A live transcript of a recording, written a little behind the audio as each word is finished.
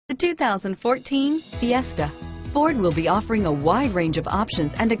The 2014 Fiesta. Ford will be offering a wide range of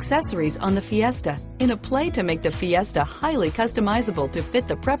options and accessories on the Fiesta in a play to make the Fiesta highly customizable to fit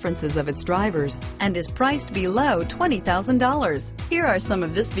the preferences of its drivers and is priced below $20,000. Here are some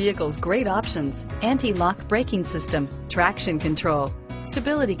of this vehicle's great options: anti-lock braking system, traction control,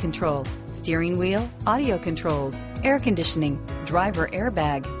 stability control, steering wheel audio controls, air conditioning, driver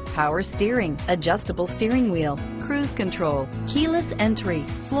airbag, power steering, adjustable steering wheel, cruise control, keyless entry,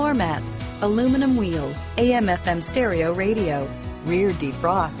 floor mats, aluminum wheels, AM/FM stereo radio, rear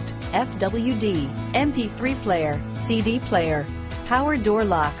defrost, FWD, MP3 player, CD player, power door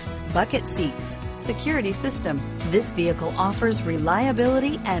locks, bucket seats, security system. This vehicle offers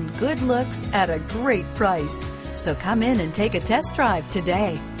reliability and good looks at a great price. So come in and take a test drive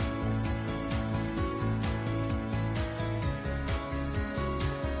today.